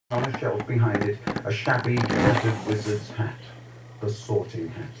On a shelf behind it, a shabby, tattered wizard's hat, the sorting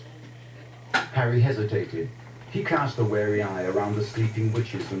hat. Harry hesitated. He cast a wary eye around the sleeping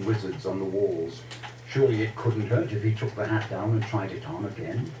witches and wizards on the walls. Surely it couldn't hurt if he took the hat down and tried it on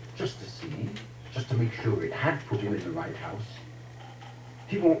again, just to see, just to make sure it had put him in the right house.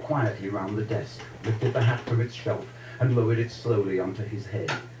 He walked quietly round the desk, lifted the hat from its shelf, and lowered it slowly onto his head.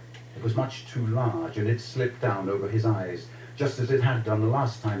 It was much too large, and it slipped down over his eyes, just as it had done the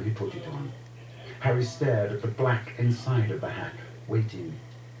last time he put it on. Harry stared at the black inside of the hat, waiting.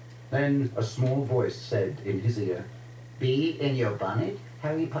 Then a small voice said in his ear, "Be in your bonnet,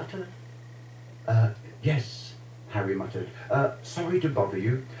 Harry Potter?" Yes," Harry muttered. Sorry to bother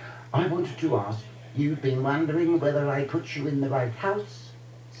you. I wanted to ask..." "You've been wondering whether I put you in the right house?"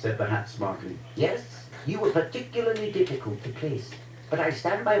 said the hat smartly. "Yes, you were particularly difficult to place, but I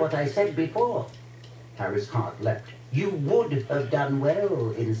stand by what I said before." Harry's heart leapt. "You would have done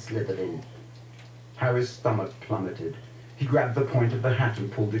well in Slytherin." Harry's stomach plummeted. He grabbed the point of the hat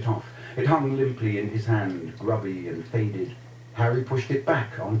and pulled it off. It hung limply in his hand, grubby and faded. Harry pushed it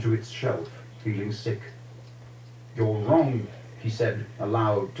back onto its shelf, feeling sick. "You're wrong," he said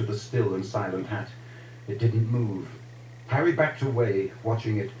aloud to the still and silent hat. It didn't move. Harry backed away,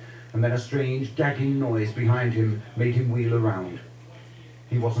 watching it, and then a strange, gagging noise behind him made him wheel around.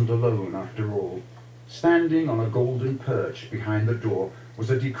 He wasn't alone, after all. Standing on a golden perch behind the door was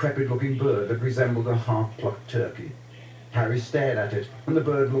a decrepit-looking bird that resembled a half-plucked turkey. Harry stared at it, and the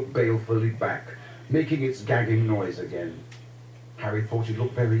bird looked balefully back, making its gagging noise again. Harry thought it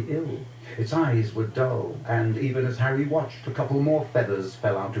looked very ill. Its eyes were dull, and even as Harry watched, a couple more feathers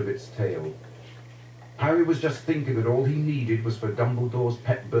fell out of its tail. Harry was just thinking that all he needed was for Dumbledore's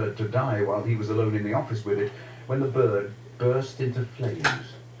pet bird to die while he was alone in the office with it, when the bird burst into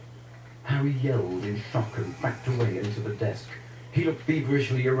flames. Harry yelled in shock and backed away into the desk. He looked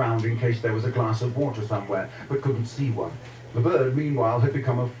feverishly around in case there was a glass of water somewhere, but couldn't see one. The bird, meanwhile, had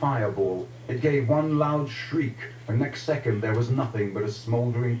become a fireball. It gave one loud shriek, and next second there was nothing but a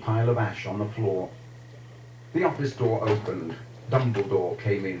smouldering pile of ash on the floor. The office door opened. Dumbledore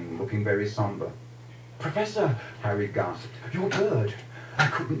came in, looking very somber. "Professor," Harry gasped, "your bird. I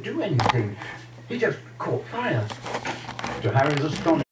couldn't do anything. He just caught fire." To Harry's astonishment,